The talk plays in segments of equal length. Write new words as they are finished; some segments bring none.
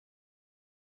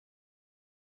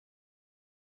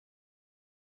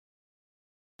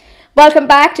Welcome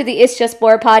back to the It's Just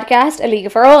Sport podcast, A League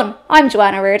of Our Own. I'm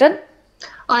Joanna Reardon.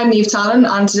 I'm Eve Talon,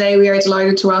 and today we are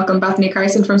delighted to welcome Bethany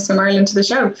Carson from Swim Ireland to the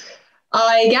show.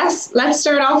 I guess let's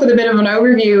start off with a bit of an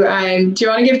overview. Do you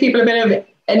want to give people a bit of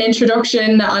an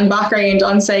introduction and background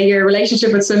on, say, your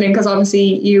relationship with swimming? Because obviously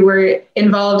you were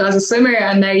involved as a swimmer,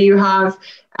 and now you have,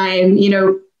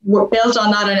 built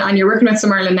on that, and you're working with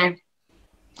Swim Ireland now.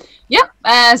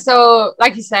 Yeah, so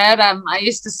like you said, I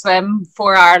used to swim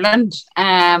for Ireland.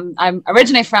 I'm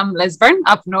originally from Lisburn,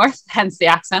 up north, hence the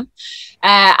accent.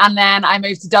 And then I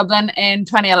moved to Dublin in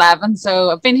 2011.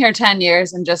 So I've been here 10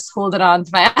 years and just holding on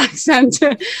to my accent.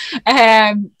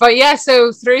 But yeah,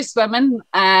 so through swimming,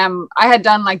 I had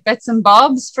done like bits and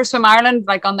bobs for Swim Ireland,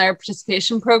 like on their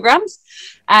participation programs.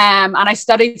 And I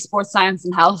studied sports science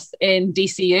and health in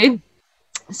DCU.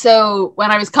 So when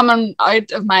I was coming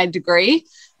out of my degree,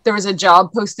 there was a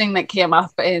job posting that came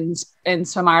up in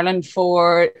Swim Ireland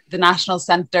for the National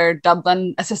Centre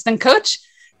Dublin assistant coach.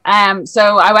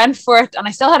 So I went for it, and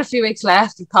I still had a few weeks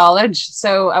left of college.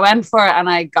 So I went for it and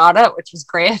I got it, which was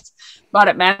great. But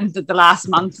it meant that the last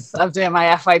month of doing my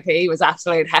FYP was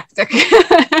absolute hectic.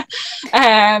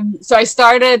 So I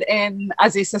started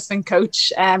as the assistant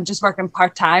coach, just working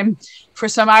part-time for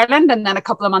Swim Ireland. And then a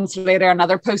couple of months later,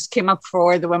 another post came up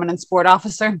for the Women in Sport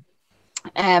officer.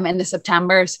 In the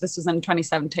September, so this was in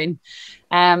 2017.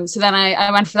 So then I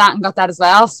went for that and got that as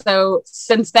well. So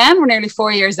since then, we're nearly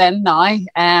 4 years in now.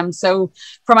 So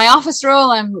for my office role,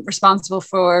 I'm responsible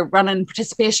for running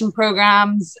participation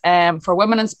programs for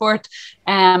women in sport,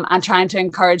 and trying to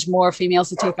encourage more females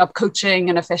to take up coaching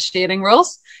and officiating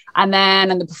roles. And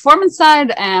then on the performance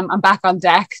side, I'm back on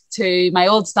deck to my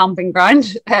old stomping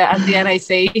ground at the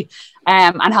NAC,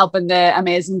 and helping the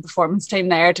amazing performance team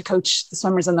there to coach the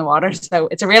swimmers in the water. So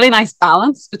it's a really nice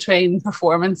balance between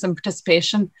performance and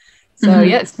participation. So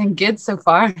yeah, it's been good so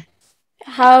far.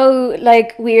 How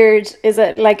weird is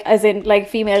it, as in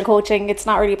female coaching, it's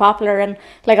not really popular, and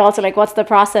also what's the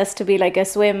process to be a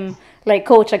swim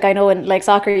coach? I know in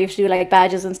soccer you should do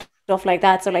badges and stuff like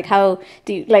that. So how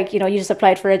do you you just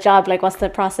applied for a job, what's the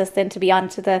process then to be on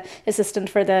to the assistant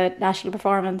for the national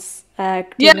performance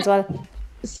team as well?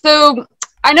 So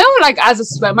I know as a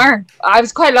swimmer, I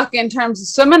was quite lucky in terms of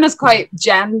swimming is quite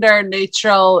gender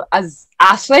neutral as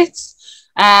athletes.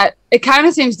 It kind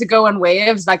of seems to go in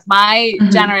waves. My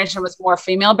generation was more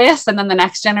female based, and then the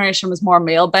next generation was more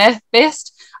male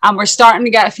based. And we're starting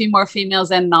to get a few more females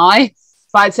in now.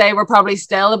 But I'd say we're probably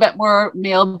still a bit more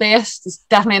male based. It's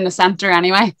definitely in the centre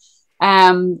anyway.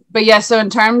 But yeah, so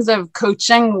in terms of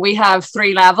coaching, we have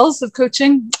 3 levels of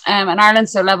coaching in Ireland.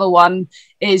 So level 1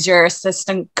 is your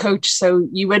assistant coach. So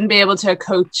you wouldn't be able to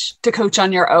coach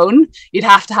on your own. You'd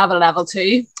have to have a level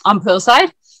 2 on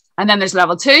poolside. And then there's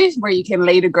level 2 where you can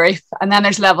lead a group. And then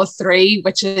there's level 3,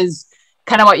 which is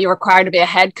kind of what you require to be a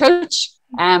head coach.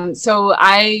 So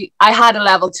I had a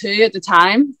level 2 at the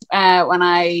time when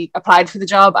I applied for the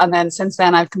job. And then since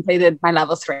then I've completed my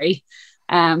level 3.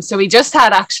 So we just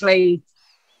had actually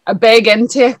a big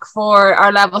intake for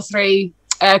our level 3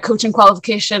 coaching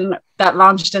qualification that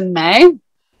launched in May.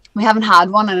 We haven't had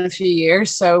one in a few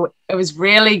years. So it was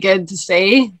really good to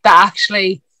see that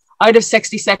actually out of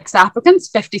 66 applicants,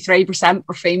 53%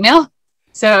 were female.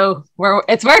 So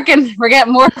it's working. We're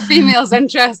getting more females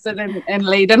interested in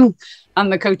leading on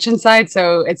the coaching side.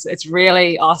 So it's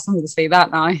really awesome to see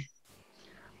that now.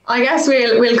 I guess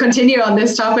we'll continue on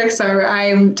this topic. So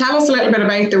tell us a little bit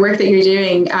about the work that you're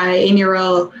doing in your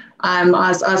role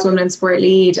as Women in Sport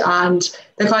lead, and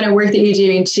the kind of work that you're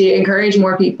doing to encourage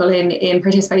more people in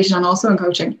participation and also in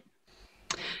coaching.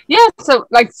 Yeah, so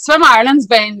Swim Ireland's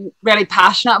been really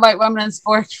passionate about women in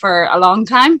sport for a long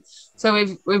time. So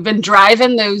we've been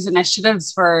driving those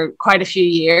initiatives for quite a few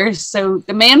years. So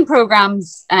the main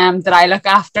programs that I look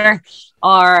after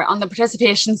are on the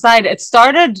participation side. It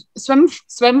started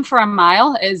Swim for a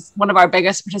Mile is one of our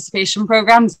biggest participation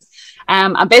programs.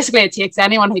 And basically it takes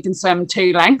anyone who can swim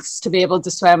 2 lengths to be able to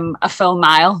swim a full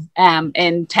mile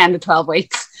in 10 to 12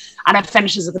 weeks. And it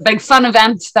finishes with a big fun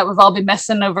event that we've all been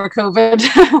missing over COVID.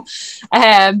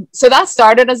 So that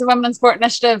started as a Women in Sport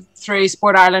initiative through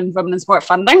Sport Ireland Women in Sport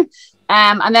funding.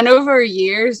 And then over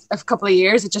a couple of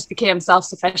years, it just became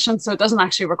self-sufficient. So it doesn't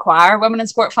actually require Women in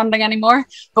Sport funding anymore.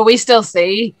 But we still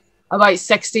see about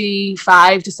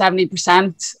 65 to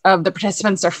 70% of the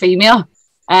participants are female.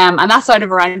 And that's out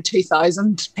of around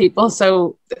 2,000 people.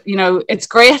 So, it's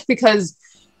great because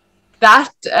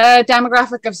that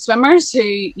demographic of swimmers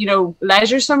who,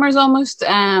 leisure swimmers almost,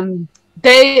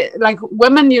 they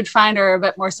women you'd find are a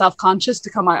bit more self-conscious to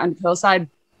come out on the poolside.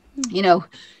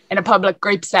 in a public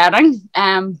group setting,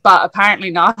 but apparently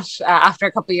not. After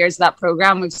a couple of years of that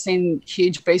program, we've seen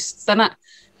huge boosts in it.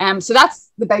 So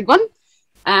that's the big one.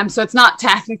 So it's not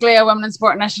technically a women in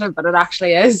sport initiative, but it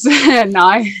actually is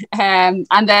now. And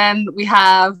then we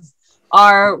have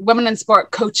our women in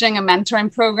sport coaching and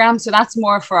mentoring program. So that's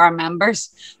more for our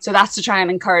members. So that's to try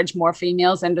and encourage more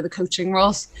females into the coaching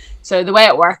roles. So the way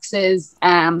it works is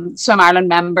Swim Ireland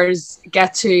members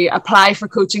get to apply for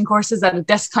coaching courses at a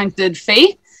discounted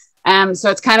fee. So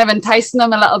it's kind of enticing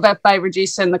them a little bit by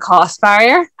reducing the cost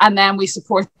barrier. And then we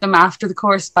support them after the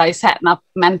course by setting up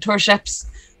mentorships.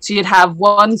 So you'd have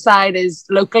one side is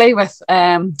locally with,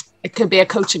 it could be a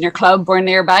coach in your club or a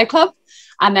nearby club.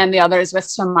 And then the other is with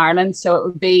Swim Ireland. So it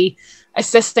would be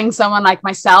assisting someone like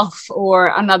myself or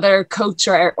another coach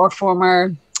or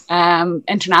former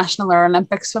international or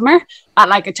Olympic swimmer at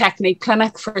like a technique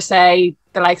clinic for, say,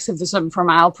 the likes of the Swim for a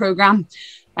Mile program.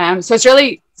 So it's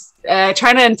really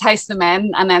trying to entice them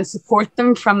in and then support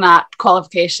them from that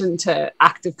qualification to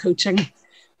active coaching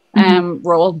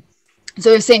role.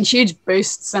 So we've seen huge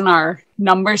boosts in our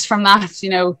numbers from that. You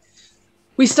know,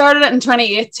 we started it in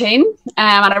 2018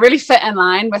 and it really fit in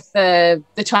line with the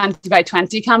 20 by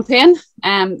 20 campaign.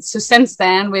 So since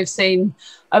then, we've seen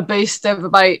a boost of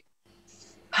about,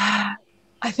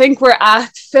 I think we're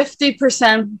at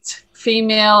 50%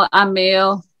 female and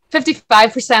male,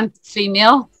 55%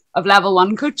 female of level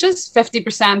 1 coaches,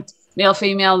 50% male,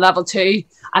 female, level 2,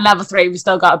 and level 3. We've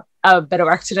still got a bit of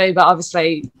work to do, but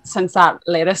obviously since that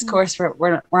latest course,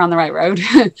 we're on the right road.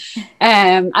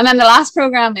 And then the last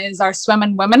program is our Swim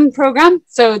and Women program.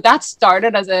 So that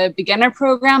started as a beginner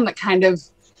program that kind of,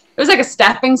 it was like a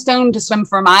stepping stone to Swim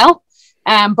for a Mile.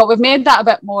 But we've made that a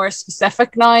bit more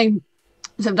specific now.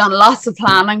 So we've done lots of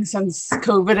planning since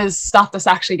COVID has stopped us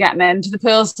actually getting into the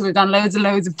pools. So we've done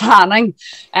loads of planning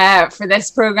for this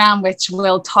program, which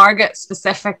will target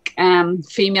specific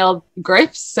female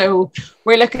groups. So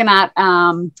we're looking at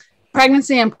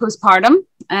pregnancy and postpartum,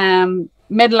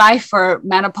 midlife or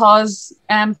menopause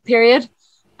period,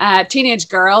 teenage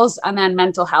girls, and then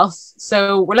mental health.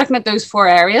 So we're looking at those 4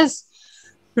 areas.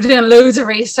 We're doing loads of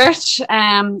research.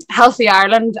 Healthy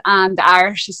Ireland and the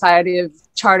Irish Society of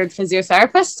Chartered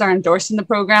Physiotherapists are endorsing the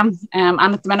programme. And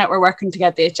at the minute, we're working to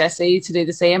get the HSE to do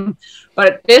the same.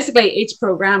 But basically, each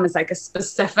programme is like a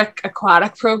specific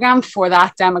aquatic programme for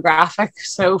that demographic.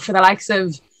 So for the likes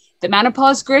of the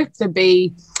menopause group, there'd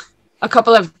be a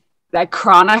couple of like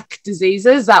chronic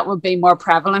diseases that would be more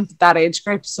prevalent at that age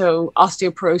group. So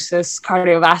osteoporosis,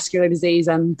 cardiovascular disease,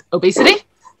 and obesity.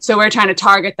 So we're trying to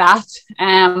target that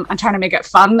and trying to make it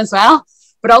fun as well,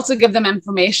 but also give them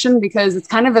information because it's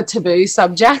kind of a taboo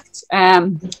subject.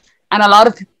 And a lot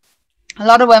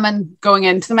of women going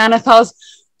into the menopause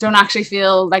don't actually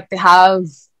feel like they have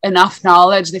enough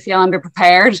knowledge. They feel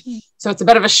underprepared. So it's a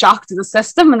bit of a shock to the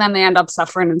system and then they end up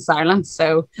suffering in silence.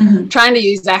 So trying to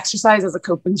use exercise as a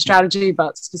coping strategy,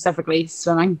 but specifically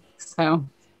swimming. So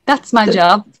that's my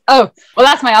job. Oh, well,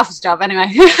 that's my office job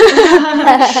anyway. No,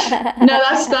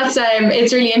 that's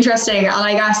it's really interesting. And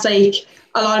I guess like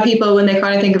a lot of people, when they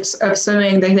kind of think of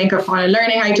swimming, they think of kind of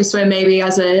learning how to swim maybe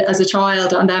as a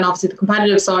child, and then obviously the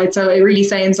competitive side. So it really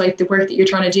sounds like the work that you're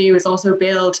trying to do is also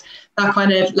build that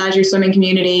kind of leisure swimming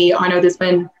community. I know there's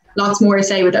been lots more to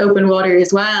say with open water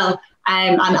as well,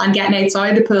 and getting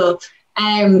outside the pool.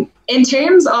 In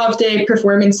terms of the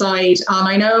performance side, and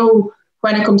I know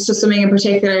when it comes to swimming in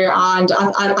particular and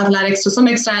athletics to some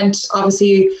extent,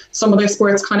 obviously some other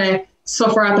sports kind of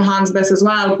suffer at the hands of this as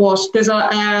well, but there's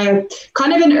a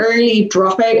kind of an early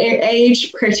dropout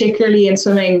age, particularly in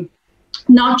swimming,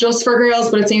 not just for girls,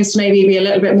 but it seems to maybe be a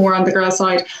little bit more on the girl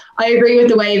side. I agree with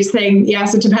the waves thing.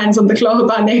 Yes, it depends on the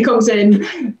club and it comes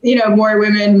in, you know, more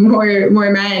women, more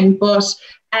men, but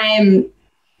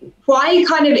why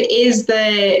kind of is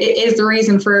the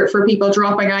reason for people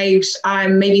dropping out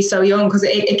maybe so young? Because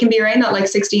it can be around that like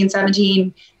 16,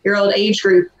 17-year-old age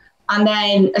group. And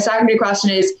then a secondary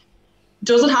question is,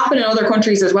 does it happen in other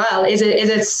countries as well? Is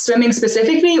it swimming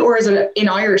specifically, or is it in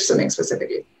Irish swimming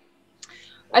specifically?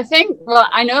 I think, well,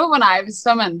 I know when I was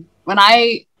swimming, when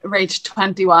I reached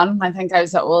 21, I think I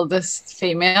was the oldest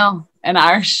female in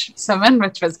Irish swimming,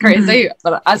 which was crazy,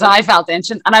 but as I felt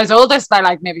ancient, and I was oldest by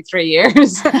like maybe 3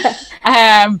 years.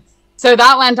 So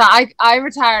that went on. I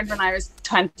retired when I was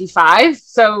 25,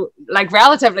 so like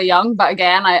relatively young, but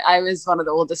again, I was one of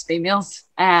the oldest females.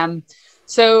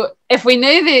 So if we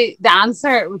knew the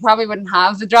answer, we probably wouldn't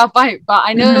have the dropout, but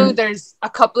I know there's a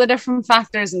couple of different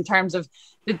factors in terms of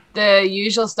the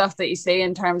usual stuff that you see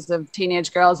in terms of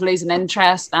teenage girls losing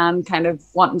interest and kind of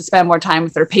wanting to spend more time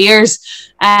with their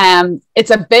peers.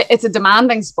 It's a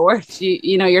demanding sport.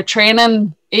 You know, you're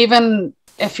training, even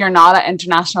if you're not at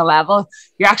international level,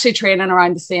 you're actually training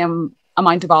around the same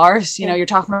amount of hours. You know, you're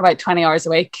talking about 20 hours a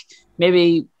week,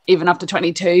 maybe even up to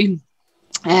 22.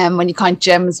 When you count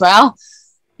gym as well,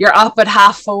 you're up at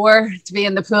 4:30 to be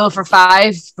in the pool for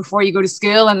 5 before you go to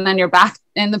school, and then you're back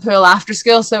in the pool after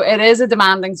school. So it is a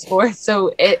demanding sport.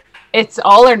 So it's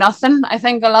all or nothing. I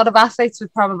think a lot of athletes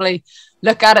would probably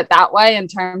look at it that way, in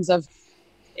terms of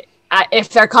if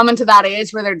they're coming to that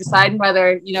age where they're deciding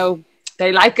whether, you know,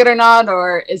 they like it or not,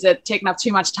 or is it taking up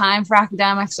too much time for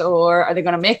academics, or are they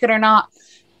going to make it or not?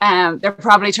 They're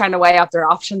probably trying to weigh up their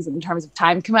options in terms of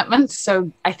time commitments.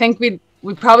 So I think we'd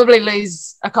probably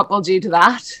lose a couple due to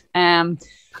that. And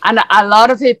a lot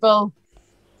of people,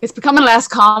 it's becoming less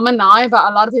common now,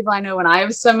 but a lot of people I know, when I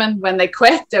was swimming, when they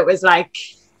quit, it was like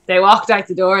they walked out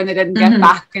the door and they didn't get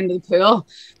back into the pool,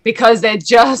 because they'd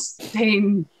just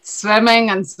been swimming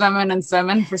and swimming and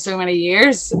swimming for so many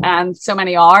years and so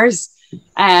many hours,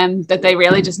 that they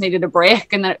really just needed a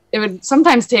break. And it would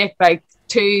sometimes take like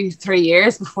 2-3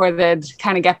 years before they'd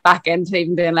kind of get back into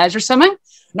even doing leisure swimming.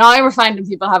 Now we're finding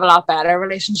people have a lot better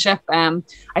relationship.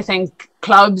 I think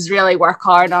clubs really work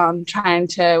hard on trying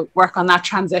to work on that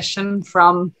transition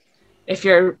from, if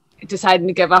you're deciding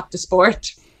to give up the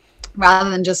sport, rather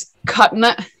than just cutting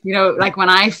it. You know, like when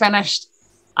I finished,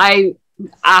 I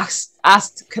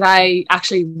asked could I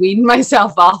actually wean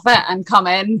myself off it and come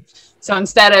in. So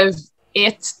instead of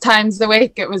 8 times a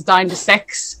week, it was down to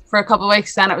 6 for a couple of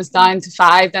weeks, then it was down to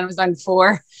 5, then it was down to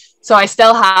 4. So I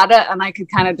still had it, and I could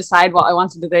kind of decide what I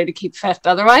wanted to do to keep fit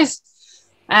otherwise.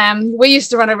 We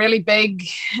used to run a really big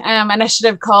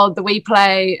initiative called the We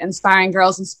Play Inspiring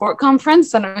Girls in Sport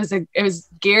Conference, and it was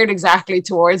geared exactly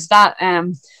towards that,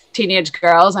 teenage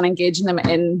girls, and engaging them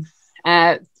in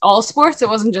all sports. It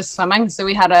wasn't just swimming. So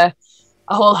we had a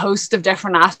whole host of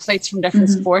different athletes from different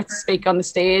sports speak on the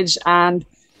stage, and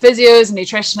physios and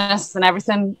nutritionists and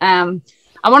everything. And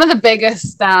one of the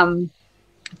biggest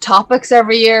topics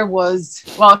every year was,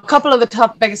 well, a couple of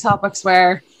the biggest topics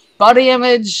were body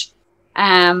image.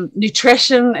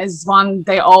 Nutrition is one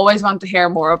they always want to hear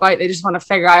more about. They just want to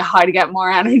figure out how to get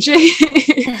more energy.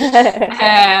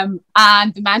 And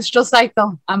the menstrual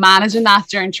cycle and managing that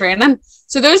during training.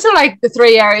 So those are like the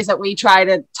 3 areas that we try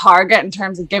to target in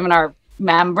terms of giving our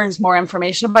members more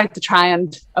information about, to try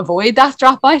and avoid that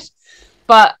dropout.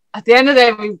 But at the end of the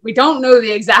day, we don't know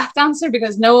the exact answer,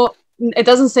 because it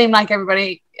doesn't seem like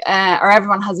everybody or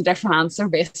everyone has a different answer,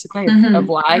 basically, of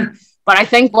why. But I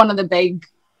think one of the big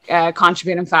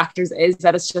contributing factors is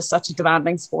that it's just such a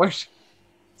demanding sport.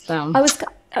 So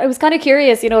I was kind of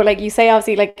curious, you know, like you say,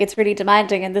 obviously, like it's really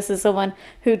demanding, and this is someone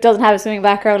who doesn't have a swimming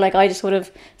background. Like I just would have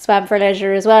swam for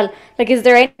leisure as well. Like, is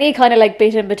there any kind of like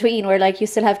bit in between where like you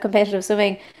still have competitive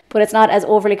swimming, but it's not as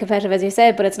overly competitive as you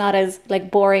said, but it's not as like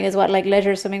boring as what like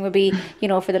leisure swimming would be, you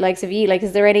know, for the likes of you? Like,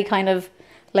 is there any kind of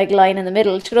like line in the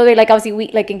middle? You know, like obviously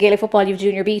we, like in Gaelic football, you've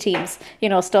junior B teams, you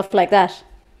know, stuff like that.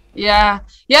 Yeah.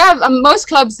 Most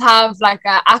clubs have like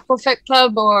a aquafit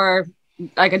club, or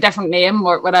like a different name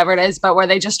or whatever it is, but where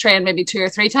they just train maybe 2 or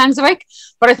 3 times a week.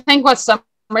 But I think what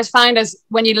swimmers find is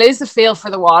when you lose the feel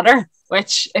for the water,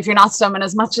 which if you're not swimming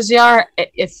as much as you are,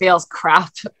 it feels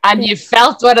crap. And you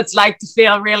felt what it's like to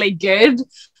feel really good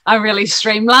and really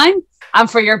streamlined, and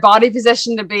for your body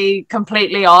position to be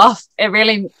completely off, it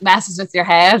really messes with your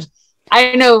head.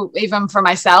 I know even for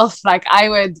myself, like I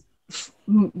would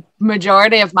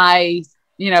majority of my,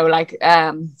 you know, like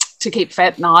to keep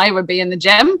fit now, I would be in the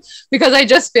gym, because I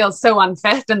just feel so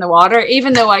unfit in the water,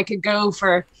 even though I could go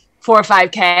for 4 or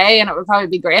 5K and it would probably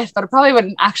be great, but it probably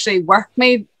wouldn't actually work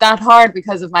me that hard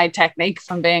because of my technique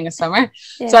from being a swimmer.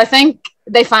 So I think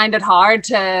they find it hard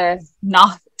to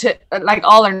not to like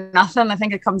all or nothing. I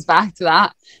think it comes back to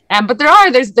that. But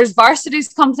there's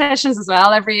varsities competitions as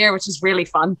well every year, which is really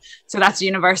fun. So that's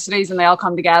universities, and they all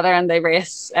come together and they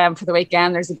race for the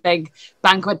weekend. There's a big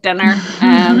banquet dinner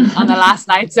on the last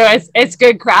night, so it's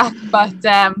good crack. But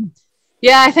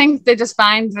I think they just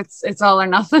find it's all or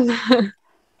nothing.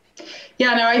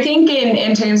 Yeah, no, I think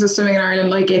in terms of swimming in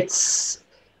Ireland, like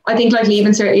I think like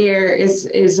leaving cert year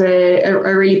is a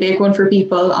really big one for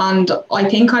people, and I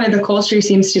think kind of the culture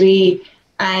seems to be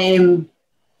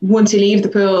once you leave the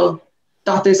pool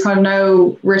that there's kind of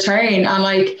no return, and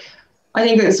like I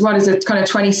think it's kind of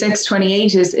 26,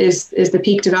 28 is the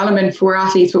peak development for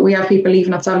athletes, but we have people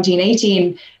leaving at 17,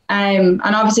 18, and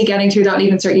obviously getting through that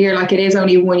leaving cert year, like it is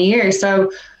only 1 year.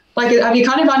 So like, have you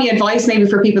kind of any advice maybe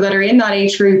for people that are in that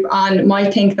age group and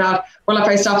might think that, well, if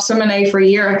I stop swimming now for a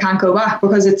year, I can't go back,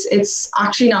 because it's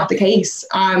actually not the case,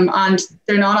 and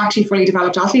they're not actually fully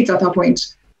developed athletes at that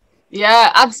point.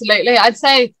 Yeah, absolutely. I'd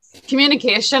say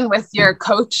communication with your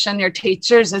coach and your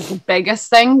teachers is the biggest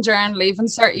thing during Leaving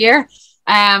Cert year.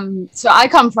 So I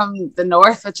come from the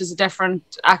north, which is a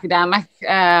different academic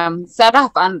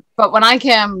setup, but when I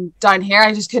came down here,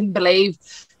 I just couldn't believe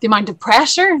the amount of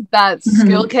pressure that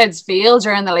school kids feel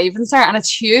during the Leaving Cert, and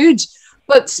it's huge.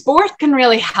 But sport can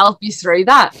really help you through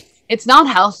that. It's not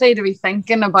healthy to be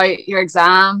thinking about your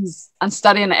exams and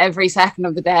studying every second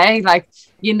of the day. Like,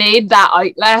 you need that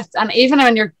outlet. And even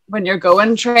when you're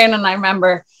going training, I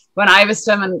remember when I was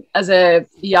swimming as a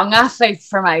young athlete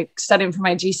studying for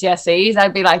my GCSEs,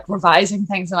 I'd be like revising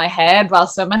things in my head while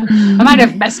swimming. I might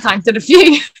have miscounted a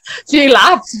few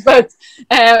laps, but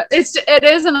it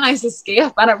is a nice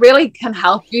escape, and it really can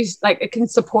help you. Like, it can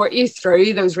support you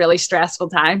through those really stressful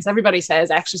times. Everybody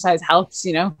says exercise helps,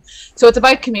 you know. So it's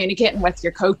about communicating with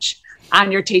your coach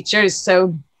and your teachers.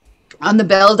 So on the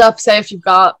build up, say if you've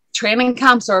got training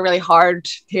camps or a really hard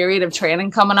period of training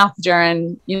coming up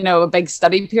during, you know, a big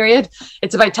study period,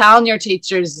 it's about telling your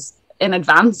teachers in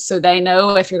advance so they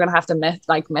know if you're going to have to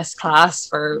miss class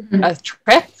for a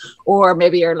trip, or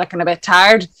maybe you're looking a bit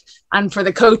tired. And for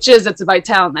the coaches, it's about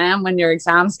telling them when your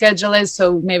exam schedule is,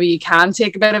 so maybe you can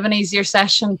take a bit of an easier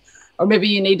session, or maybe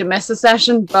you need to miss a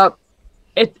session. But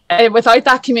without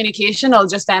that communication, it'll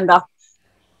just end up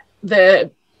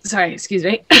the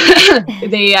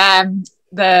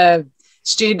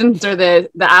student or the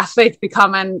athlete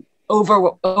becoming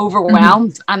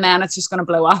overwhelmed, and then it's just going to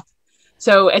blow up.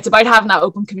 So it's about having that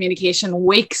open communication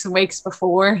weeks and weeks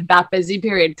before that busy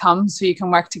period comes, so you can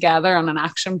work together on an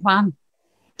action plan.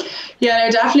 Yeah,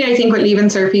 no, definitely. I think with Leaving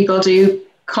Cert, people do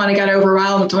kind of get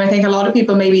overwhelmed, and I think a lot of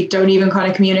people maybe don't even kind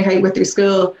of communicate with their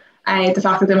school, and the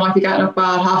fact that they might be getting up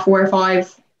at 4:30 or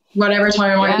 5, whatever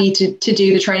time it might be to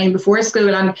do the training before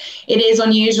school. And it is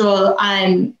unusual,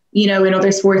 and you know, in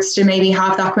other sports, to maybe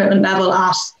have that commitment level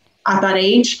at that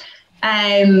age.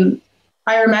 I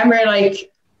remember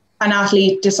like an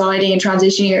athlete deciding in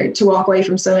transition year to walk away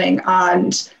from swimming,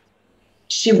 and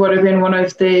she would have been one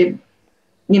of the,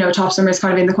 you know, top swimmers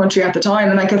kind of in the country at the time.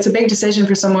 And like, it's a big decision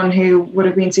for someone who would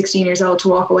have been 16 years old to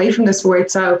walk away from the sport.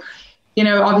 So, you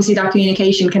know, obviously that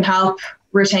communication can help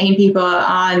retain people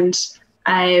and,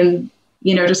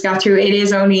 you know, just get through. It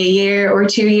is only a year or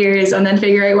 2 years, and then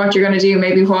figure out what you're going to do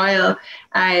maybe while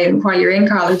you're in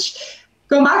college.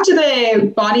 Going back to the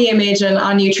body image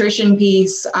and nutrition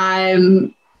piece,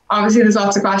 obviously there's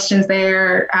lots of questions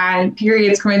there, and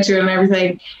periods come into it and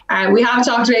everything. We have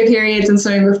talked about periods and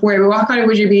swimming before, but what kind of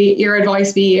would your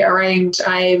advice be around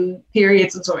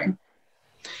periods and swimming?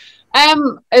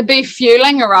 It'd be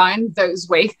fueling around those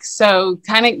weeks. So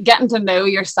kind of getting to know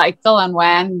your cycle and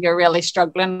when you're really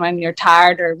struggling, when you're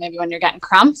tired, or maybe when you're getting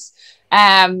cramps.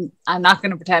 I'm not going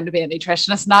to pretend to be a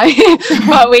nutritionist now,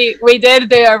 but we did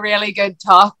do a really good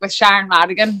talk with Sharon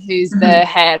Madigan, who's the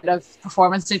head of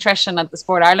performance nutrition at the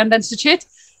Sport Ireland Institute.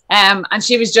 And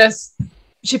she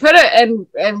put it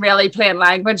in really plain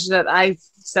language that I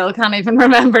still can't even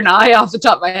remember now off the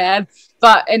top of my head.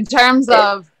 But in terms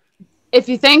of, if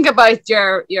you think about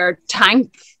your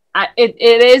tank, it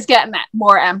is getting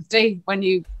more empty when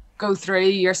you go through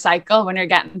your cycle, when you're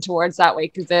getting towards that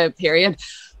week of the period.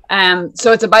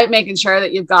 So it's about making sure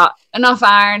that you've got enough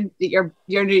iron,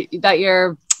 that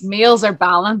your meals are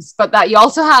balanced, but that you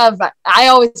also have, I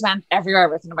always went everywhere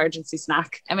with an emergency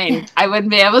snack. I mean, I wouldn't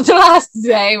be able to last a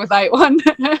day without one.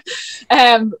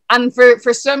 And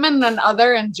for swimming and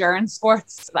other endurance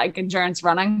sports, like endurance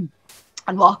running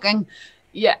and walking,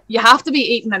 yeah, you have to be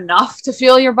eating enough to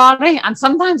fuel your body, and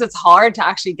sometimes it's hard to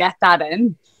actually get that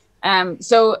in.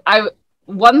 So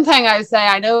one thing I would say,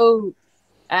 I know,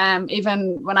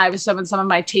 even when I was swimming, some of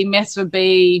my teammates would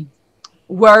be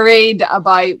worried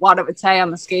about what it would say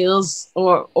on the scales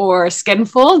or skin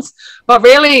folds, but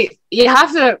really you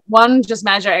have to, one, just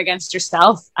measure it against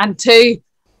yourself, and two,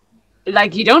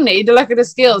 like, you don't need to look at the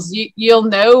scales. You'll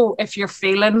know if you're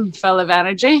feeling full of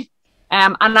energy.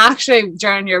 And actually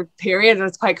during your period,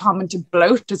 it's quite common to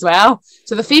bloat as well.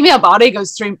 So the female body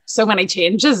goes through so many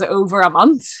changes over a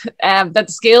month that the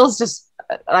scales just,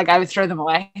 like, I would throw them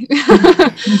away.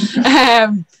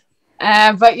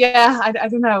 But yeah, I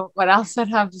don't know what else I'd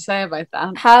have to say about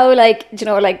that. How, like, you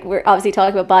know, like, we're obviously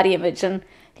talking about body image, and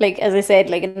like, as I said,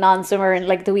 like a non-swimmer, and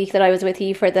like the week that I was with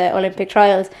you for the Olympic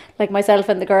trials, like myself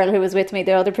and the girl who was with me,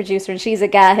 the other producer, and she's a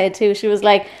gahead too, she was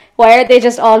like, why are they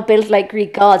just all built like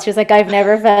Greek gods? She was like, I've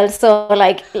never felt so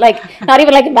like not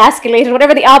even like emasculated,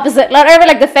 whatever the opposite, whatever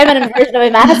like the feminine version of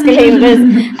emasculated is.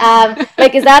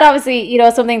 Like, is that obviously, you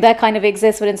know, something that kind of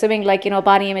exists within swimming, like, you know,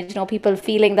 body image, you know, people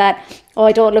feeling that oh,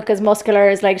 I don't look as muscular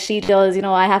as like she does. You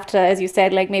know, I have to, as you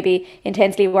said, like maybe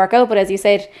intensely work out. But as you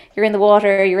said, you're in the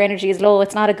water, your energy is low.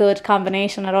 It's not a good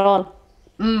combination at all.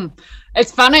 Mm.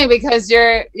 It's funny because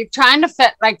you're trying to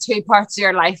fit like two parts of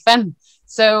your life in.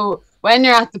 So when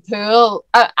you're at the pool,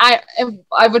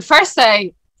 I would first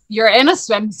say you're in a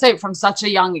swimsuit from such a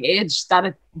young age that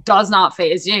it does not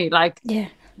phase you. Yeah.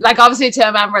 Like obviously to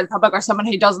a member of the public or someone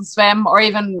who doesn't swim or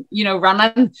even, you know,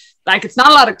 running, like it's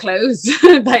not a lot of clothes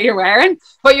that you're wearing,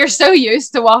 but you're so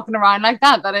used to walking around like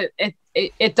that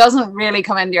it doesn't really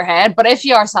come into your head. But if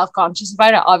you are self-conscious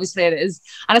about it, obviously it is.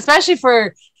 And especially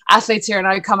for athletes who are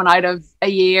now coming out of a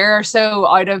year or so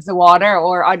out of the water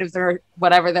or out of their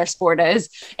whatever their sport is,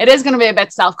 it is going to be a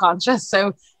bit self-conscious.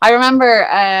 So I remember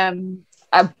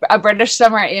a British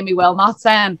swimmer, Amy Wilmot,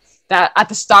 saying that at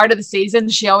the start of the season,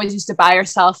 she always used to buy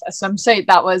herself a swimsuit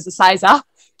that was a size up,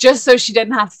 just so she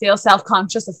didn't have to feel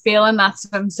self-conscious of feeling that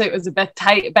swimsuit was a bit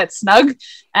tight, a bit snug,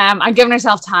 and giving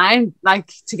herself time,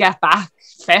 like, to get back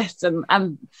fit,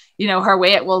 and you know, her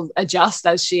weight will adjust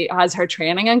as her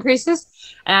training increases.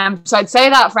 So I'd say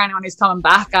that for anyone who's coming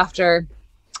back after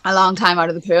a long time out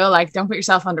of the pool, like, don't put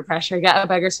yourself under pressure, get a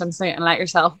bigger swimsuit and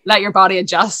let your body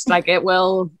adjust. Like, it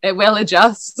will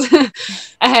adjust.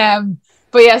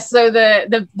 But yeah, so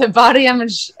the body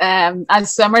image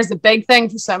as swimmers, the big thing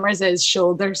for swimmers is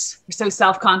shoulders. We're so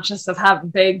self-conscious of having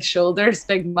big shoulders,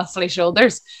 big muscly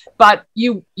shoulders, but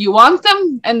you want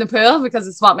them in the pool because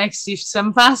it's what makes you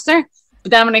swim faster.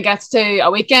 But then when it gets to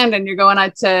a weekend and you're going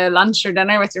out to lunch or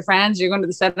dinner with your friends, you're going to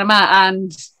the cinema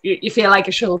and you feel like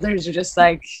your shoulders are just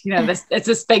like, you know, it's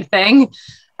this big thing.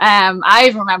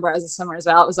 I remember as a swimmer as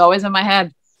well, it was always in my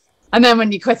head. And then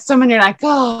when you quit swimming, you're like,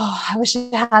 oh, I wish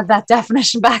I had that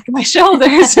definition back in my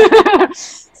shoulders.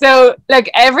 So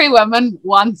like every woman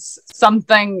wants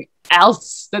something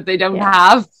else that they don't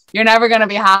have. You're never going to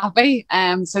be happy.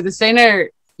 So the sooner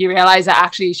you realize that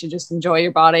actually you should just enjoy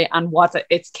your body and what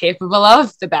it's capable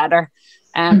of, the better.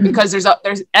 Because there's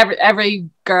every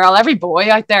girl, every boy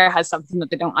out there has something that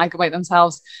they don't like about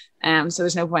themselves. So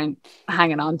there's no point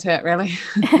hanging on to it, really.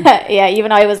 Yeah,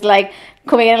 even I was like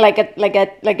coming in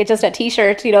like just a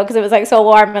t-shirt, you know, because it was like so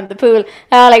warm in the pool. And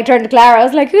I like turned to Clara, I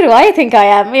was like, who do I think I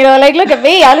am? You know, like, look at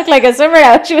me, I look like a swimmer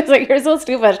now. She was like, you're so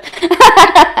stupid.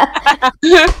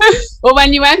 Well,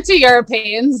 when you went to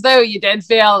Europeans though, you did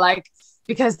feel like,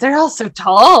 because they're all so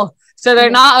tall. So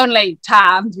they're not only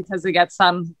tanned because they get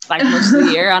sun like most of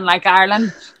the year, unlike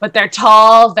Ireland, but they're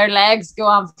tall, their legs go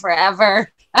on forever.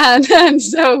 And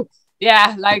so,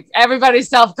 yeah, like everybody's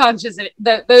self-conscious.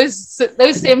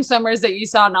 Those same swimmers that you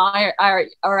saw now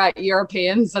are at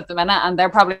Europeans at the minute, and they're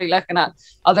probably looking at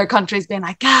other countries being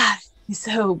like, God, he's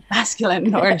so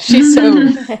masculine, or she's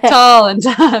so tall and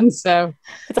tan. So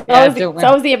it's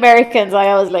always the Americans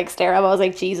I always like stare at. I was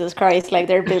like, Jesus Christ, like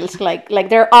they're built like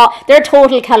they're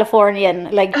total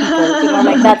Californian like people, you know,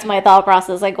 like that's my thought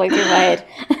process like going through my head.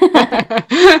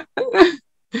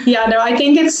 Yeah, no, I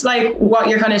think it's like what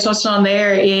you're kind of touching on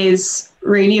there is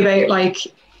really about like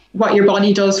what your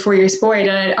body does for your sport.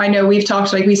 And I know we spoke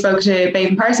to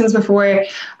Bethany Carson before,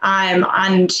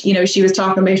 and you know, she was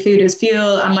talking about food as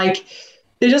fuel, and like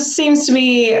there just seems to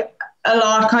be a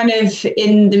lot kind of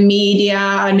in the media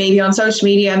and maybe on social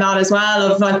media and that as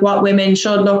well of like what women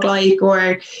should look like,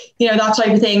 or you know, that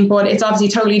type of thing. But it's obviously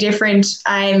totally different.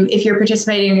 If you're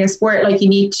participating in a sport, like you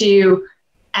need to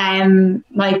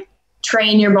like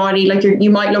train your body, like you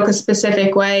might look a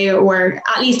specific way, or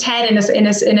at least head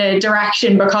in a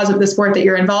direction because of the sport that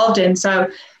you're involved in. So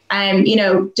you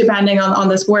know, depending on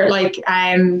the sport, like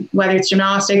whether it's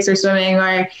gymnastics or swimming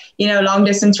or, you know, long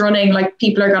distance running, like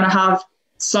people are going to have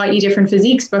slightly different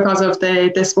physiques because of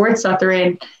the sports that they're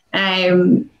in. I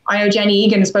know Jenny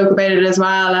Egan spoke about it as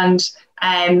well,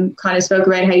 and kind of spoke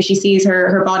about how she sees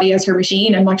her body as her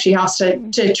machine, and like she has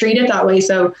to treat it that way.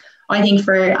 So I think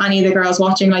for any of the girls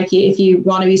watching, like if you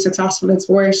want to be successful in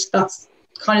sport, that's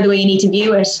kind of the way you need to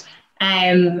view it,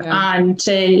 and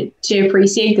to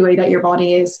appreciate the way that your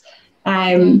body is.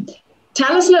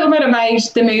 Tell us a little bit about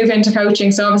the move into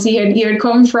coaching. So obviously you had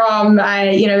come from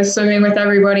you know, swimming with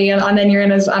everybody, and then you're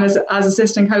in as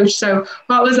assistant coach. So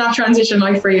what was that transition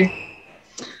like for you?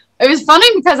 It was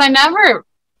funny because I never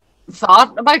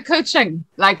thought about coaching.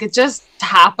 Like it just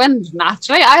happened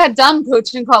naturally. I had done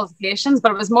coaching qualifications,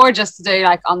 but it was more just to do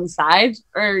like on the side,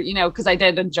 or you know, because I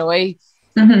did enjoy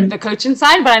the coaching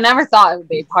side, but I never thought it would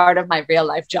be part of my real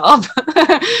life job.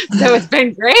 So it's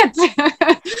been great.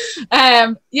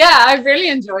 Yeah, I've really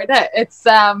enjoyed it. It's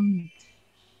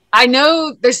I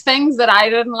know there's things that I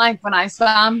didn't like when I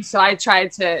swam, so I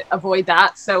tried to avoid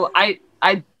that. So I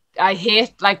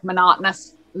hate like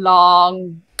monotonous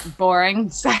long boring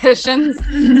sessions.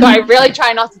 So I really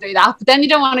try not to do that. But then you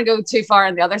don't want to go too far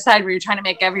on the other side where you're trying to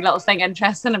make every little thing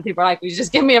interesting and people are like, will you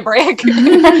just give me a break?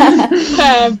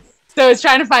 So it's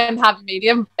trying to find happy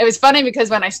medium. It was funny because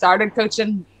when I started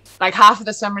coaching, like half of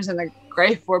the swimmers in the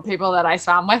group were people that I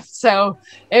swam with. So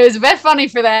it was a bit funny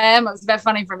for them. It was a bit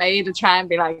funny for me to try and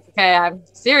be like, okay, I'm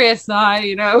serious now,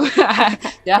 you know,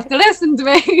 you have to listen to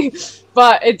me.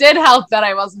 But it did help that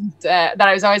I wasn't, that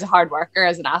I was always a hard worker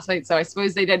as an athlete. So I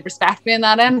suppose they did respect me in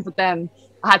that end, but then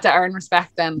I had to earn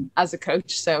respect then as a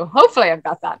coach. So hopefully I've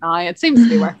got that now. It seems to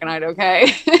be working out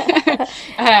okay.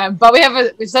 But we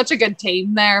have such a good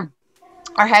team there.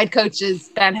 Our head coach is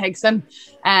Ben Higson,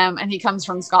 and he comes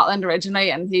from Scotland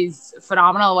originally, and he's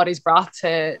phenomenal what he's brought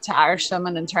to Irish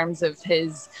swimming in terms of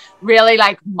his really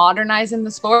like modernising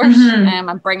the sport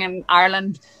and bringing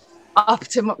Ireland up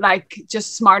to like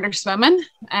just smarter swimming.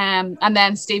 And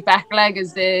then Steve Beckleg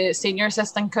is the senior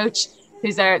assistant coach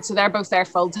who's there. So they're both there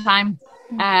full time.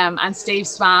 And Steve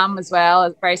swam as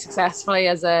well very successfully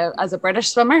as a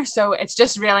British swimmer. So it's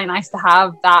just really nice to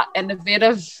have that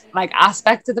innovative like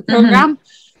aspect of the program.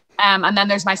 And then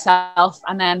there's myself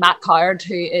and then Matt Coward,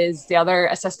 who is the other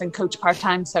assistant coach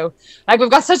part-time. So like we've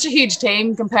got such a huge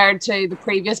team compared to the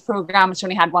previous program, which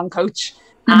only had one coach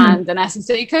and an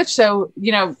S&C coach. So,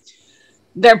 you know,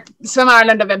 Swim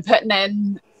Ireland have been putting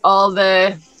in all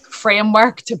the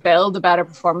framework to build a better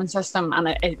performance system, and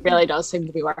it really does seem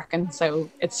to be working. So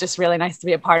it's just really nice to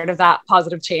be a part of that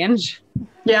positive change.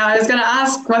 Yeah, I was going to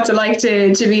ask what's it like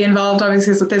to be involved,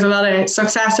 obviously, because there's a lot of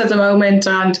success at the moment,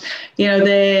 and you know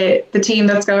the team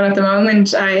that's going at the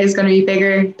moment is going to be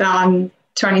bigger than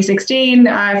 2016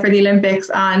 for the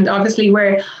Olympics, and obviously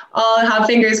we're all have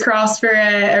fingers crossed for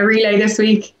a relay this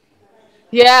week.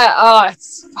 Yeah,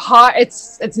 it's hard.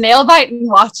 It's nail biting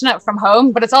watching it from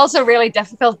home, but it's also really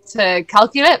difficult to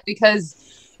calculate because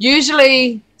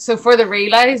usually, so for the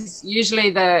relays, usually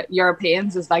the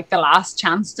Europeans is like the last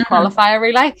chance to qualify a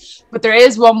relay, but there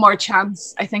is one more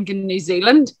chance, I think, in New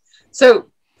Zealand. So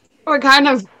you're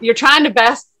trying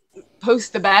to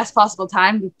post the best possible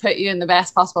time to put you in the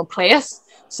best possible place.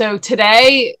 So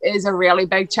today is a really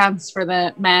big chance for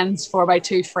the men's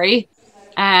 4x2 free.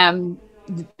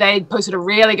 They posted a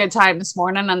really good time this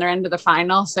morning and they're into the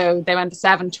final. So they went to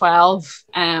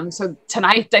 7:12. So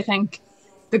tonight, I think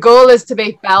the goal is to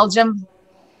beat Belgium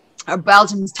or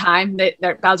Belgium's time.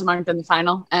 Belgium aren't in the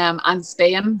final and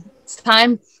Spain's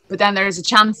time. But then there's a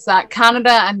chance that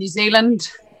Canada and New Zealand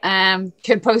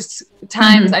could post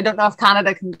times. I don't know if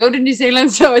Canada can go to New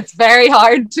Zealand, so it's very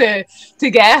hard to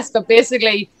guess. But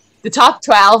basically, the top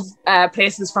 12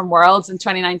 places from Worlds in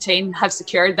 2019 have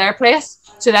secured their place.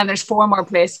 So then there's 4 more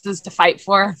places to fight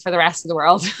for the rest of the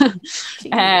world.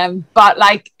 But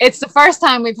like, it's the first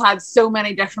time we've had so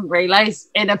many different relays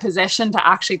in a position to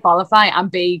actually qualify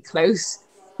and be close.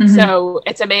 So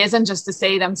it's amazing just to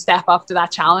see them step up to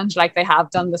that challenge like they have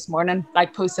done this morning,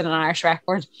 like posted an Irish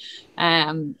record.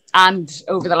 And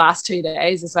over the last 2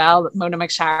 days as well, Mona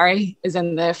McSharry is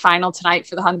in the final tonight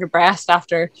for the 100 breast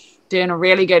after doing a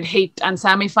really good heat and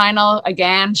semi-final,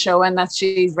 again showing that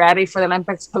she's ready for the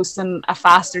Olympics, posting a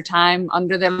faster time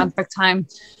under the Olympic time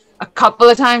a couple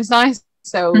of times now.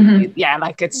 So yeah,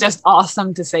 like it's just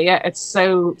awesome to see it. It's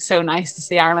so nice to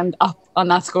see Ireland up on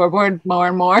that scoreboard more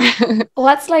and more.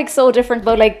 What's like so different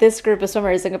about like this group of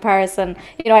swimmers in comparison?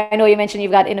 You know, I know you mentioned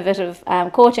you've got innovative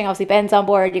coaching, obviously Ben's on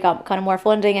board, you got kind of more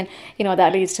funding, and you know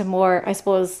that leads to more, I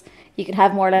suppose, you can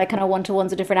have more like kind of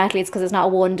one-to-ones with different athletes because it's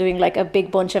not one doing like a big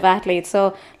bunch of athletes.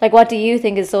 So like, what do you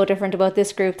think is so different about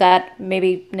this group that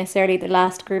maybe necessarily the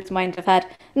last groups might have had?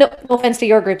 No offense to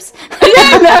your groups.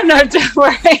 No, don't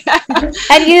worry.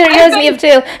 And yours me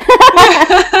too.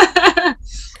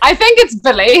 I think it's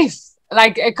belief.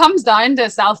 Like, it comes down to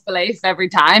self-belief every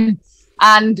time.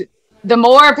 And the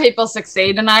more people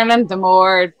succeed in Ireland, the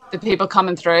more the people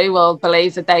coming through will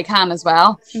believe that they can as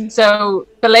well. So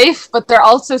belief, but they're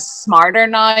also smarter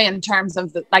now in terms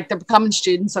of they're becoming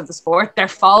students of the sport. They're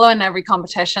following every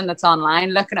competition that's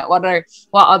online, looking at what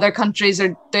other countries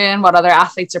are doing, what other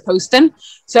athletes are posting.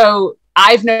 So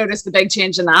I've noticed a big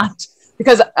change in that.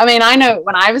 Because, I mean, I know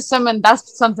when I was swimming,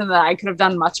 that's something that I could have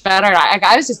done much better.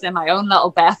 I was just in my own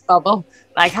little Beth bubble,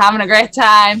 like having a great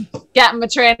time, getting my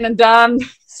training done,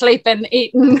 sleeping,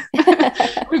 eating,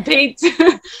 repeat.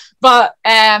 But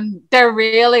they're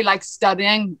really like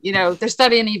studying, you know, they're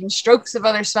studying even strokes of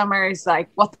other swimmers, like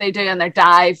what they do in their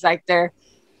dives, like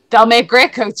they'll make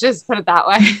great coaches, put it that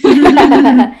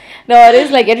way. No, it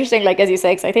is like interesting, like as you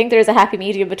say, because I think there's a happy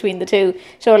medium between the two.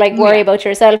 So like worry about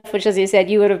yourself, which as you said,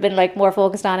 you would have been like more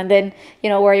focused on, and then, you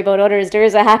know, worry about others. There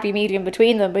is a happy medium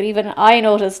between them. But even I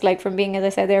noticed, like from being, as I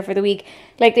said, there for the week,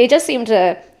 like they just seem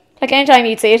to Like anytime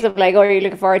you'd say to them like, "Oh, are you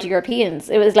looking forward to Europeans?"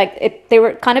 It was like they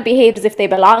were kind of behaved as if they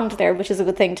belonged there, which is a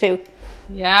good thing too.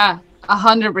 Yeah,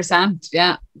 100%.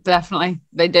 Yeah, definitely.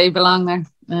 They do belong there.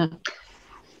 Yeah.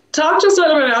 Talk just a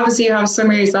little bit. Obviously, you have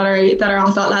swimmers that are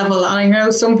at that level, and I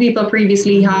know some people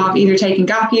previously have either taken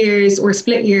gap years or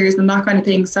split years and that kind of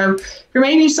thing. So, for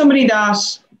maybe somebody that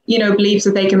believes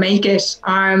that they can make it,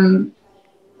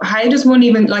 how does one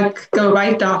even like go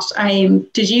about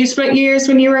that? Did you split years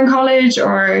when you were in college,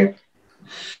 or?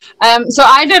 So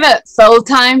I did it full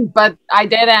time, but I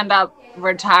did end up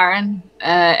retiring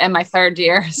in my third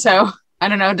year. So I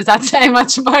don't know, does that say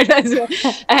much about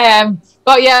it?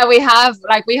 But yeah, we have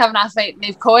an athlete,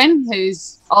 Niamh Cohen,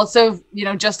 who's also,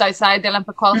 just outside the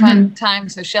Olympic qualifying time.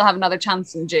 So she'll have another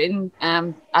chance in June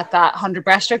at that 100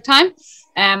 breaststroke time.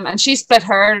 And she split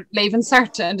her leaving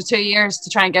cert into 2 years to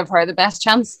try and give her the best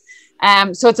chance.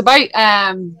 So it's about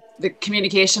the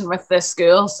communication with the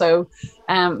school. So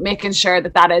making sure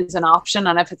that is an option.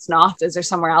 And if it's not, is there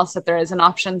somewhere else that there is an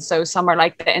option? So somewhere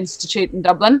like the Institute in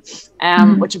Dublin,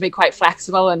 which would be quite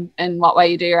flexible in what way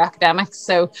you do your academics.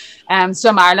 So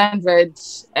Swim Ireland would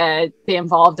be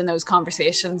involved in those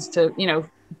conversations to,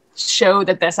 show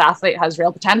that this athlete has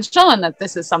real potential and that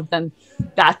this is something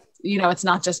that, it's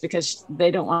not just because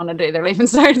they don't want to do their leaving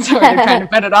certs or they're trying to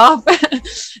put it off.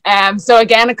 So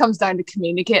again, it comes down to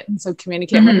communicating. So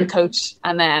communicate with the coach,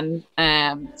 and then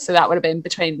so that would have been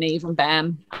between Niamh and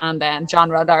Ben, and then John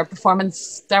Rudd, our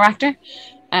performance director.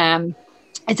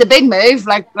 It's a big move,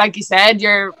 like you said.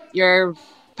 You're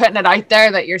putting it out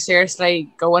there that you're seriously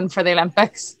going for the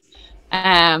Olympics.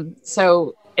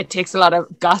 So it takes a lot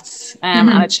of guts, and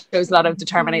it shows a lot of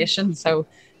determination. So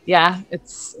yeah,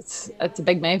 it's a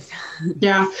big move.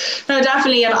 Yeah, no,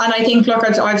 definitely. And I think, look,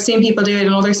 I've seen people do it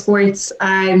in other sports.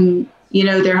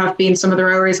 There have been some of the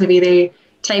rowers have either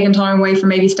taken time away from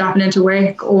maybe stepping into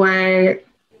work or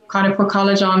kind of put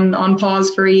college on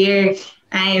pause for a year.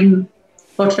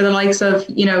 But for the likes of,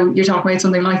 you're talking about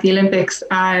something like the Olympics,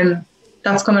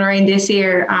 that's coming around this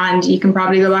year, and you can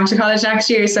probably go back to college next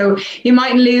year. So you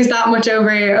mightn't lose that much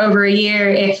over a year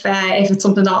if it's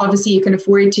something that obviously you can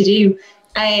afford to do.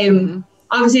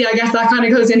 Obviously, I guess that kind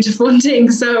of goes into funding.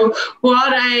 So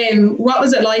what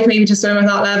was it like maybe to swim at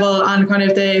that level and kind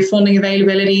of the funding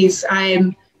availabilities?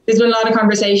 There's been a lot of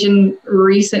conversation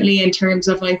recently in terms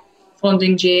of like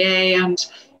funding GA and,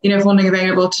 funding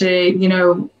available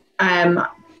to,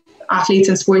 athletes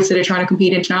and sports that are trying to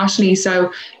compete internationally.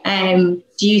 So do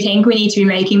you think we need to be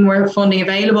making more funding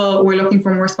available? We're looking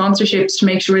for more sponsorships to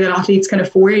make sure that athletes can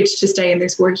afford to stay in their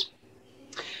sport?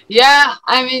 Yeah,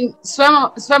 I mean,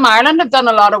 Swim Ireland have done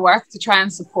a lot of work to try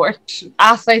and support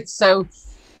athletes. So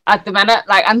at the minute,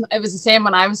 and it was the same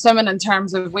when I was swimming in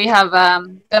terms of, we have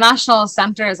the National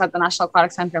Centre is at the National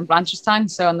Aquatic Centre in Blanchardstown,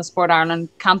 so on the Sport Ireland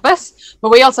campus.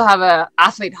 But we also have a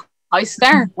athlete house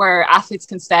there where athletes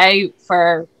can stay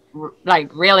for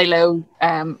really low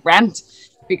rent.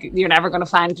 You're never going to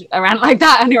find a rent like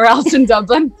that anywhere else in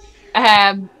Dublin.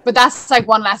 But that's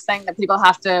one less thing that people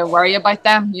have to worry about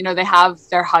them. They have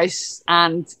their house,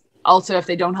 and also if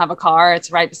they don't have a car,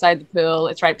 it's right beside the pool,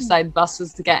 it's right beside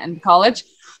buses to get into college.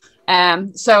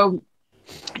 So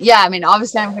yeah, I mean,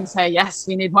 obviously I'm going to say, yes,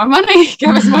 we need more money. Give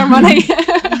us more money.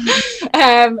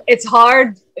 It's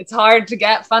hard to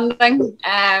get funding.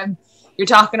 You're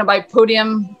talking about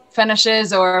podium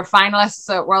finishes or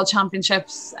finalists at World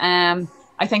Championships. I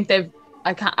think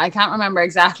I can't remember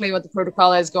exactly what the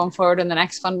protocol is going forward in the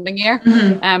next funding year,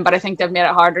 but I think they've made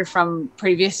it harder from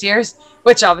previous years,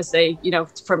 which obviously,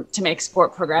 to make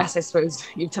sport progress, I suppose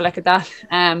you have to look at that.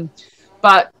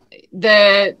 But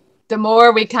the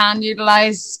more we can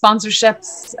utilize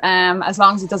sponsorships, as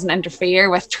long as it doesn't interfere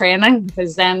with training,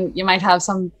 because then you might have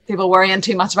some people worrying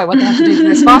too much about what they have to do for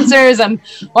their sponsors and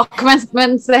what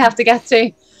commitments they have to get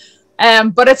to.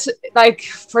 But it's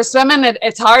for swimming,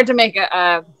 it's hard to make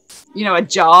a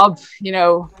job,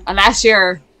 unless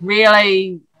you're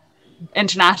really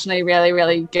internationally really,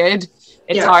 really good.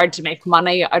 It's hard to make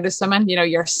money out of swimming.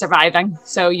 You're surviving.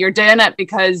 So you're doing it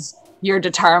because you're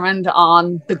determined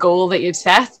on the goal that you've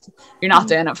set. You're not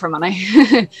doing it for money.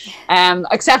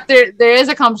 Except there is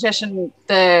a competition,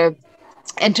 the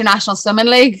International Swimming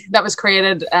League, that was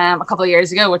created a couple of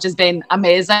years ago, which has been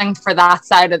amazing for that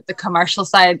side of the commercial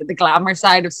side, the glamour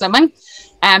side of swimming.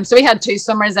 So we had 2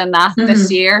 swimmers in that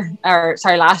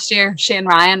last year, Shane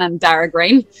Ryan and Dara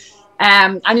Green.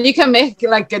 And you can make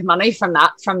good money from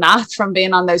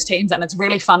being on those teams, and it's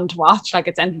really fun to watch.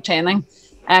 It's entertaining.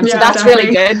 So that's definitely.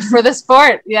 really good for the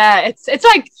sport. Yeah, it's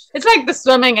like the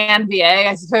swimming NBA,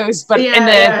 I suppose, but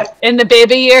in the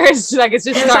baby years, like it's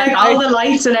just it's starting like all out. the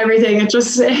lights and everything. It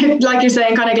just, like you're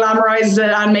saying, kind of glamorizes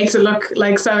it and makes it look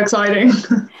like so exciting.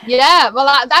 Yeah, well,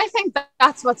 I think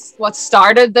that's what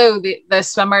started though the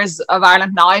swimmers of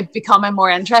Ireland now becoming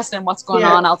more interested in what's going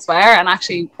on elsewhere and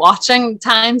actually watching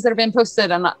times that have been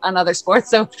posted on other sports.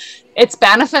 So it's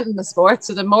benefiting the sport.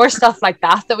 So the more stuff like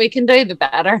that we can do, the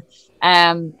better.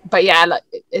 But yeah,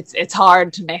 it's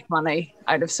hard to make money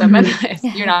out of swimming if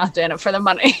you're not doing it for the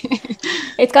money.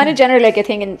 It's kind of general, like a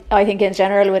thing, I think in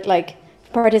general with like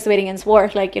participating in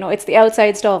sport, like, you know, it's the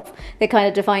outside stuff that kind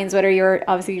of defines whether you're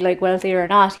obviously like wealthy or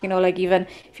not, you know, like even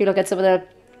if you look at some of the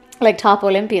like top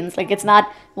Olympians, like it's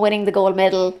not winning the gold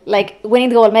medal. Like winning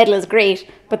the gold medal is great,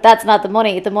 but that's not the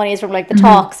money. The money is from like the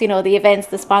talks, you know, the events,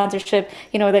 the sponsorship,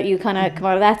 you know, that you kind of come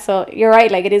out of that. So you're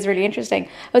right, like it is really interesting.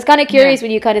 I was kind of curious when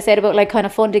you kind of said about like kind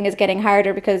of funding is getting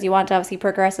harder because you want to obviously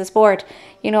progress the sport.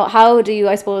 You know, how do you,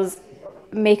 I suppose,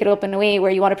 make it up in a way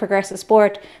where you want to progress the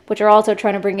sport, but you're also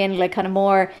trying to bring in like kind of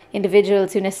more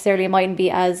individuals who necessarily mightn't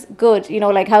be as good, you know,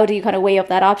 like how do you kind of weigh up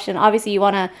that option? Obviously you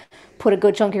want to put a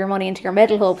good chunk of your money into your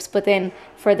medal hopes, but then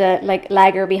for the like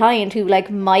lagger behind who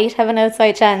like might have an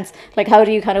outside chance, like how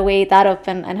do you kind of weigh that up,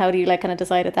 and how do you like kind of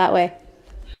decide it that way?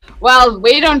 Well,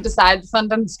 we don't decide the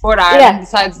funding. Sport Ireland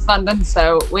decides the funding,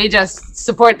 so we just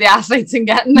support the athletes in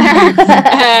getting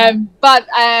there. But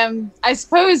I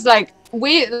suppose like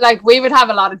we would have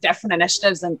a lot of different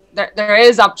initiatives, and there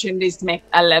is opportunities to make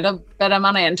a little bit of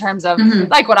money in terms of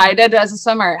like what I did as a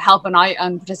swimmer, helping out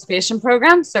on participation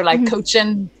programs. So like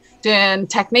coaching, doing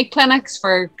technique clinics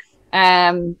for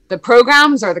the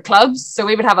programs or the clubs. So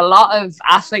we would have a lot of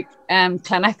athlete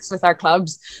clinics with our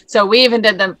clubs. So we even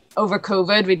did them over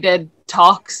COVID. We did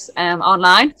talks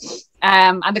online.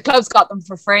 And the clubs got them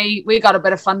for free. We got a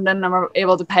bit of funding and were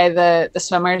able to pay the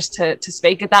swimmers to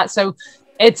speak at that. So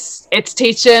it's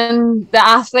teaching the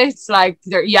athletes like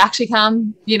you actually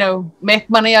can, you know, make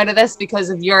money out of this because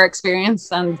of your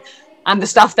experience, and the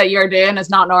stuff that you're doing is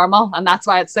not normal, and that's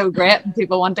why it's so great and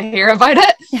people want to hear about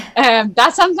it.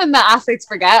 That's something that athletes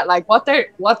forget, like what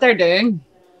they're doing,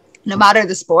 no matter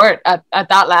the sport at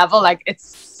that level. Like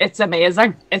it's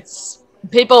amazing. It's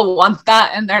people want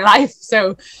that in their life.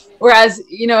 So whereas,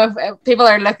 you know, if people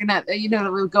are looking at, you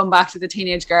know, we're going back to the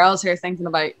teenage girls who are thinking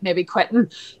about maybe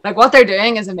quitting, like what they're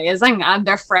doing is amazing, and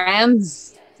their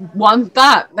friends want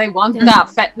that. They want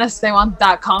that fitness, they want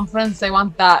that confidence, they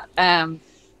want that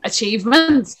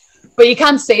achievement, but you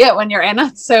can't see it when you're in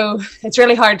it. So it's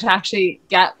really hard to actually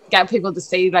get people to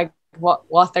see like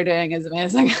what they're doing is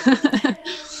amazing.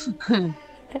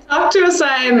 Talk to us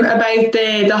about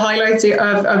the highlights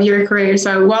of your career.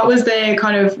 So what was the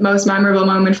kind of most memorable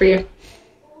moment for you?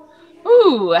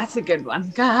 Ooh, that's a good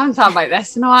one. God, I haven't thought about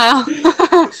this in a while.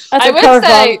 I would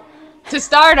say to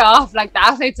start off, like the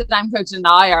athletes that I'm coaching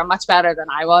now are much better than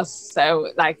I was.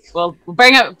 So like we'll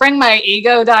bring my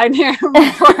ego down here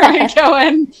before we go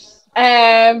in.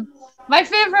 My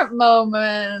favorite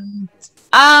moment,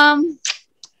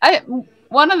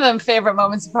 one of the favorite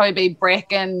moments would probably be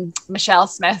breaking Michelle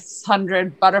Smith's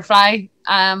 100 butterfly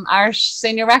Irish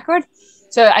senior record.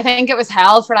 So I think it was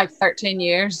held for like 13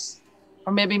 years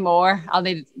or maybe more. I'll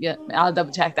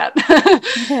double check that.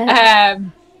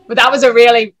 But that was a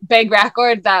really big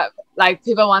record that like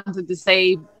people wanted to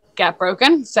see get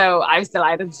broken. So I was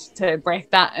delighted to break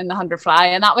that in the 100 fly.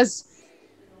 And that was,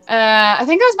 I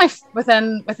think it was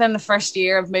within the first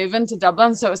year of moving to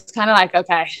Dublin. So it was kind of like,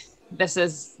 okay, this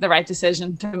is the right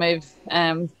decision to move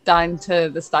down to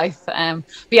the south. But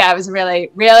yeah, it was a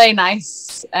really, really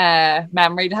nice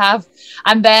memory to have.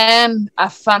 And then a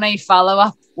funny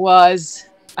follow-up was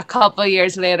a couple of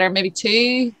years later, maybe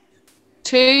two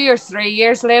or 3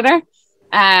 years later,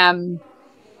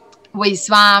 we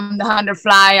swam the 100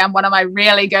 fly, and one of my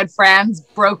really good friends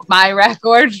broke my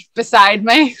record beside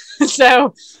me.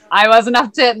 So I wasn't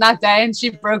up to it that day, and she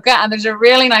broke it. And there's a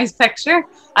really nice picture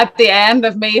at the end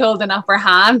of me holding up her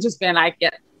hand, just being like,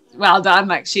 yeah, well done.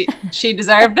 Like she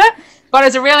deserved it. But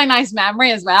it's a really nice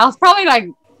memory as well. It's probably like,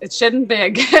 it shouldn't be a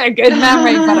good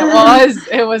memory, but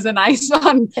it was a nice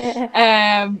one.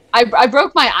 I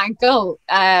broke my ankle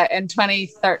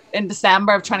in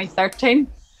December of 2013.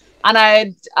 And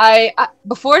I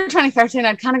before 2013,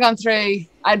 I'd kind of gone through,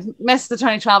 I'd missed the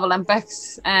 2012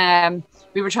 Olympics.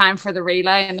 We were trying for the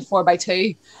relay and the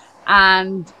 4x2.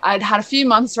 And I'd had a few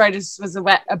months where I just was a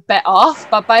bit off.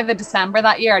 But by the December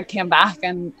that year, I came back,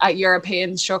 and at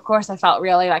European short course, I felt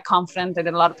really like confident. I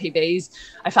did a lot of PBs.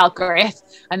 I felt great.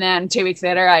 And then 2 weeks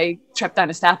later, I tripped down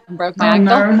a step and broke my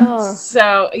ankle. No.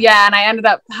 So yeah, and I ended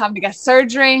up having to get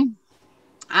surgery.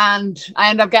 and I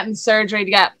ended up getting surgery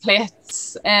to get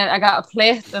plates. And I got a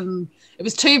plate, and it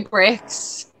was 2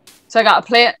 breaks. So I got a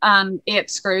plate and 8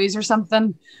 screws or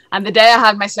something. And the day I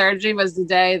had my surgery was the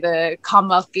day the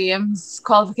Commonwealth Games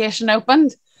qualification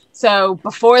opened. So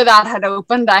before that had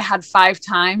opened, I had 5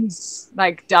 times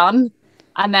like done.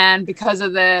 And then because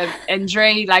of the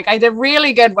injury, like I did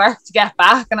really good work to get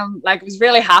back, and I'm like, I was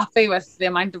really happy with the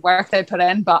amount of work they put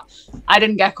in, but I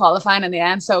didn't get qualifying in the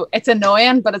end. So it's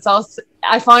annoying, but it's also,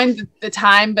 I found the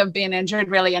time of being injured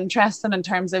really interesting in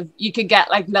terms of you could get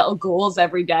like little goals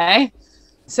every day.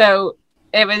 So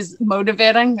it was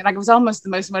motivating. Like it was almost the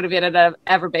most motivated I've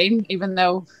ever been, even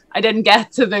though I didn't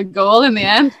get to the goal in the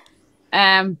end.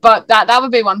 But that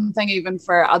would be one thing even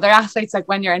for other athletes. Like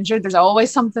when you're injured, there's always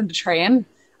something to train,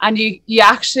 and you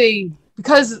actually,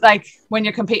 because like when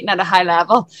you're competing at a high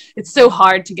level, it's so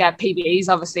hard to get PBs.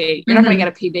 Obviously, you're not going to get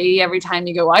a PB every time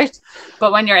you go out,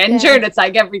 but when you're injured, it's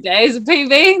like every day is a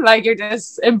PB. Like you're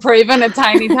just improving a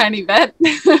tiny bit.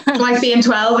 Like being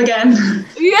 12 again.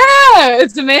 Yeah,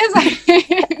 it's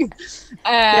amazing.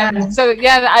 So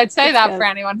yeah, I'd say that for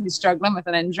anyone who's struggling with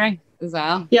an injury as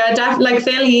well. Yeah, definitely. Like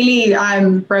Phil Healy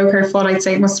broke her foot, I'd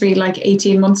say it must be like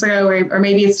 18 months ago, or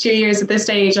maybe it's 2 years at this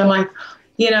stage. And like,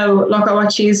 you know, look at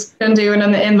what she's been doing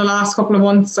in the last couple of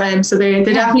months. So there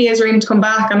definitely is room to come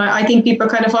back. And I think people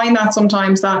kind of find that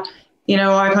sometimes that, you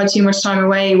know, I've had too much time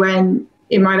away, when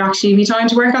it might actually be time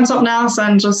to work on something else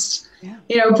and just,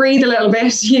 you know, breathe a little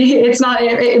bit.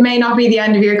 It may not be the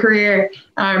end of your career.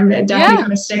 Definitely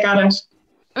kind of stick at it.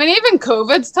 I mean, even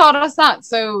COVID's taught us that.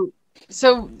 So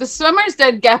the swimmers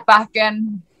did get back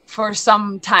in for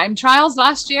some time trials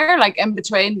last year, like in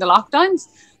between the lockdowns.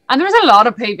 And there was a lot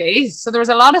of PBs. So there was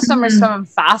a lot of swimmers swimming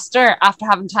faster after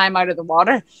having time out of the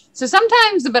water. So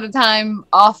sometimes a bit of time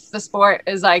off the sport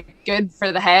is like good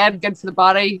for the head, good for the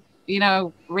body, you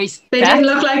know, reset. They didn't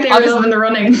look like they were loving the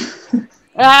running.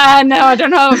 No, I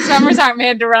don't know. Swimmers aren't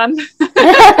made to run.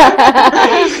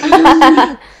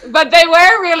 But they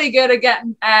were really good at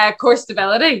getting core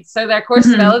stability. So their core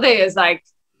stability is like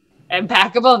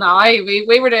impeccable now.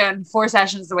 We were doing 4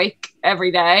 sessions a week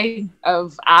every day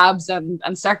of abs and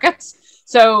circuits.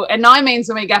 So it now means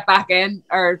when we get back in,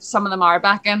 or some of them are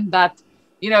back in, that,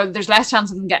 you know, there's less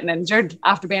chance of them getting injured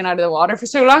after being out of the water for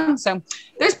so long. So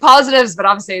there's positives, but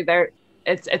obviously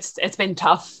it's been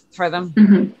tough for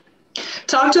them.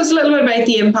 Talk to us a little bit about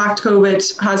the impact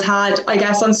COVID has had, I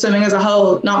guess, on swimming as a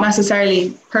whole, not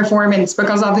necessarily performance,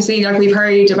 because obviously, like we've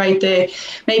heard about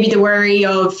maybe the worry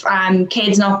of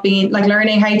kids not being like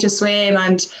learning how to swim,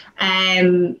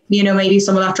 and you know, maybe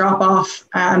some of that drop off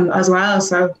as well.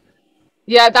 So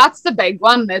yeah, that's the big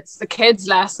one. It's the kids'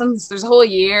 lessons. There's a whole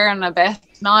year and a bit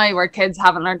now where kids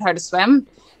haven't learned how to swim,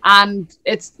 and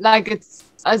it's going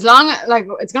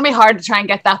to be hard to try and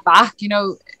get that back. You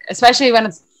know, especially when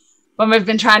we've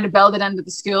been trying to build it into the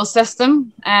school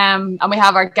system, and we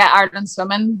have our Get Ireland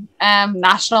Swimming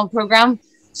national programme.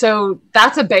 So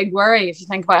that's a big worry if you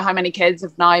think about how many kids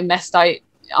have now missed out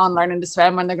on learning to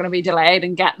swim when they're going to be delayed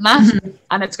in getting that,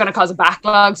 and it's going to cause a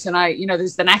backlog. So now, you know,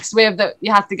 there's the next wave that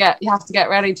you have to get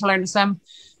ready to learn to swim.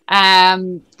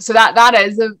 So that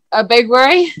is a big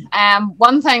worry.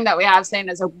 One thing that we have seen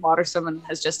is open water swimming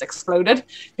has just exploded.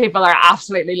 People are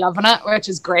absolutely loving it, which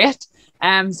is great.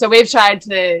 So we've tried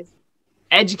to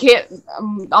educate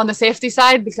on the safety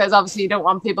side, because obviously you don't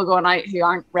want people going out who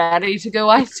aren't ready to go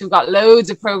out. So we've got loads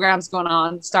of programs going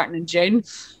on starting in June,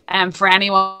 for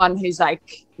anyone who's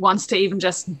like wants to even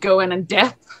just go in and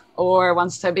dip, or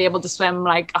wants to be able to swim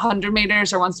like 100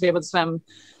 meters, or wants to be able to swim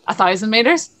 1,000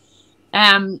 meters.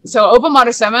 So open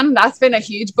water swimming, that's been a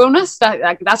huge bonus.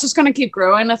 That's just going to keep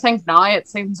growing. I think now it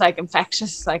seems like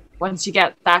infectious. Like once you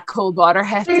get that cold water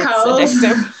hit, it's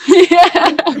addictive.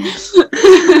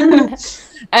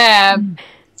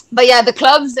 But yeah, the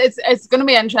clubs, it's going to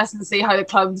be interesting to see how the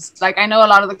clubs, like I know a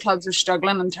lot of the clubs are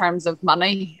struggling in terms of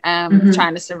money,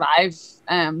 trying to survive,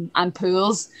 and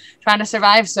pools trying to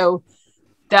survive. So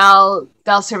they'll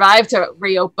survive to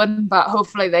reopen, but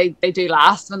hopefully they do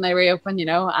last when they reopen, you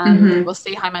know, and we'll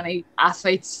see how many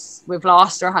athletes we've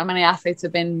lost or how many athletes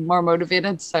have been more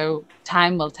motivated. So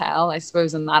time will tell, I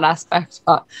suppose, in that aspect.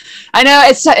 But I know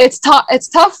it's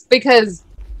tough because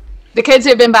the kids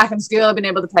who've been back in school have been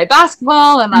able to play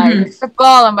basketball and like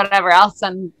football and whatever else,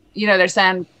 and you know, they're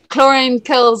saying chlorine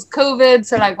kills COVID,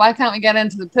 so like why can't we get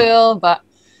into the pool? But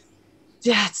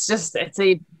yeah, it's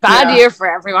a bad year for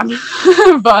everyone.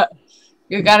 But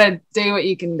you gotta do what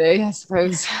you can do, I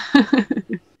suppose.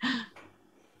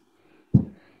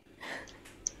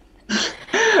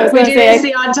 I was We going do to say, this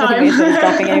the odd I think time. my internet's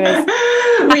dropping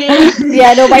anyways.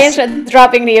 Yeah, no, my internet's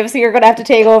dropping, Neve, so you're going to have to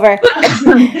take over.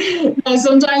 No,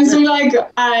 sometimes we like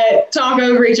talk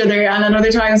over each other, and then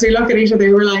other times we look at each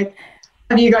other, we're like,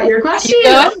 have you got your question?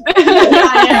 Yeah,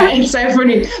 it's so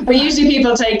funny. But usually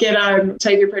people take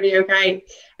it pretty okay.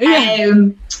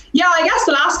 Yeah, I guess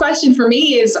the last question for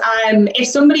me is if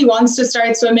somebody wants to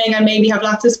start swimming and maybe have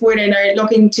lots of sport and are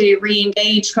looking to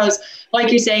re-engage, because like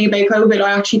you're saying about COVID,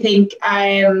 I actually think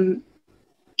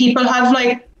people have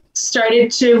like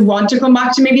started to want to come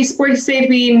back to maybe sports they've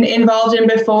been involved in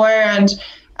before, and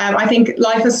I think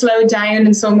life has slowed down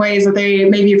in some ways that they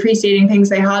may be appreciating things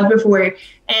they had before.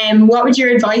 What would your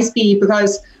advice be?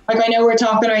 Because like I know we're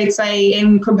talking about, say,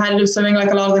 in competitive swimming,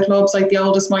 like a lot of the clubs, like the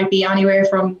oldest might be anywhere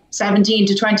from 17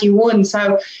 to 21.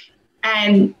 So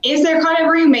is there kind of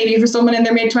room maybe for someone in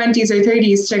their mid-20s or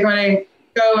 30s to kind of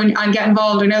go and get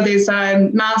involved? I know there's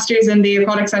masters in the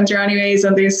aquatic centre anyways,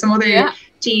 and there's some other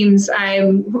teams.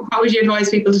 What would you advise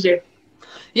people to do?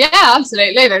 Yeah,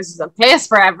 absolutely. There's a place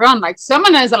for everyone. Like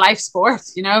swimming is a life sport.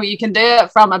 You know, you can do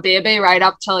it from a baby right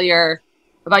up till you're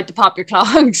about to pop your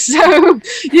clogs. So,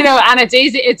 you know, and it's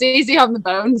easy on the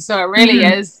bones. So it really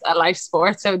is a life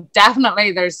sport. So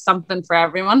definitely there's something for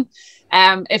everyone.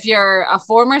 If you're a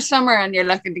former swimmer and you're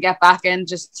looking to get back in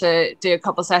just to do a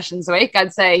couple sessions a week,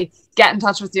 I'd say get in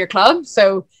touch with your club.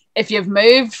 So if you've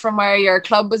moved from where your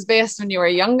club was based when you were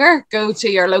younger, go to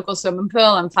your local swimming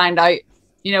pool and find out,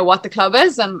 you know, what the club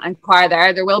is and inquire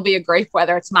there. There will be a group,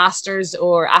 whether it's Masters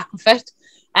or Aquafit.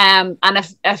 And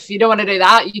if you don't want to do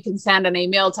that, you can send an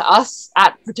email to us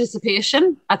at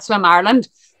participation@Swim Ireland.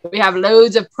 We have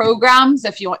loads of programs.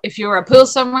 If you're a pool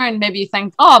swimmer and maybe you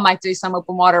think, oh, I might do some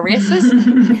open water races,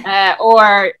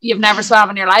 or you've never swam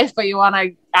in your life, but you want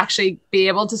to actually be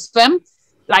able to swim,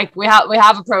 like we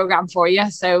have a program for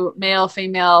you. So male,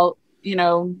 female, you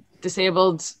know,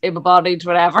 disabled, able-bodied,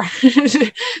 whatever.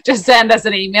 Just send us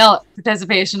an email,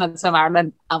 participation@Swim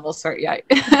Ireland, and we'll sort you out.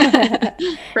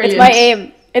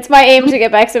 It's my aim to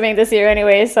get back swimming this year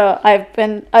anyway. So I've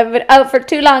been out for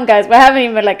too long, guys. But I haven't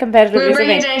even been like competitively We're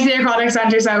swimming. bringing down to the aquatic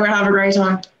centre, so we'll have a great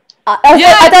time. I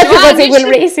thought you were going to say we'll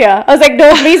race you. I was like,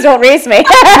 no, please don't race me.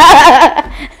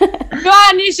 Go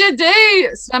on, you should do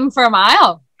swim for a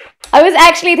mile. I was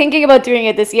actually thinking about doing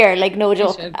it this year, like no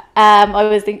joke. I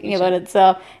was thinking about it.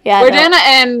 So yeah, we're doing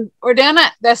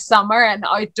it this summer in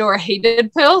outdoor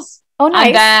heated pools. Oh,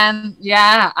 nice.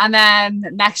 And then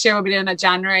next year we'll be doing it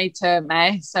January to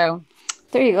May. So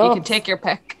there you go. You can take your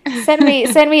pick. Send me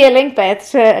a link,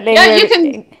 Beth.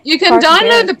 You can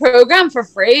download the program for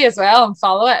free as well and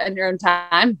follow it in your own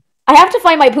time. I have to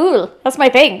find my pool. That's my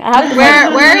thing. Where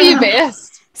are you based?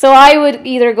 So I would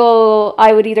either go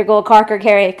Cork or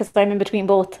Kerry because I'm in between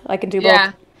both. I can do both.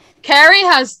 Yeah, Kerry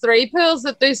has 3 pools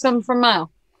that do some for a mile.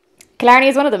 Killarney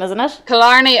is one of them, isn't it?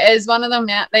 Killarney is one of them,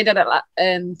 yeah. They did it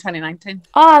in 2019.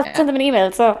 Oh, I'll send them an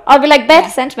email. So I'll be like,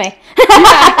 Beth sent me.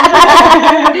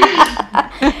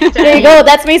 There you go.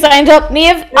 That's me signed up.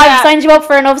 Niamh, I've signed you up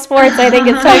for enough sports. I think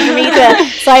it's time for me to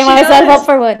sign myself up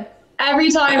for one.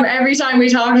 Every time we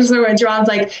talk to someone, Joanne's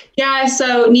like, yeah,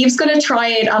 so Niamh's going to try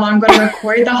it and I'm going to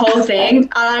record the whole thing.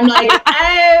 And I'm like,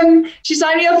 she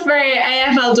signed me up for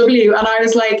AFLW. And I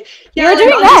was like, yeah. You're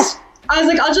doing that? I was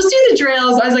like, I'll just do the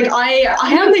drills. I was like,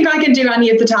 I don't think I can do any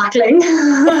of the tackling.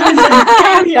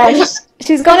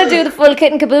 She's going to do the full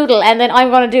kit and caboodle, and then I'm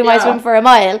going to do my swim for a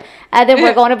mile, and then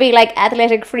we're going to be like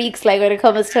athletic freaks, like when it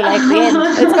comes to like the end.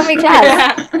 It's going to be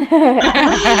class.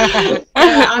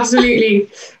 Absolutely.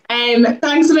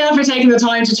 Thanks a lot for taking the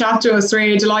time to chat to us.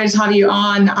 We're delighted to have you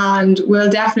on, and we'll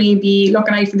definitely be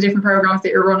looking out for the different programs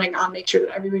that you're running and make sure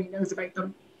that everybody knows about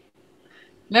them.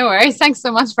 No worries. Thanks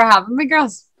so much for having me,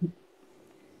 girls.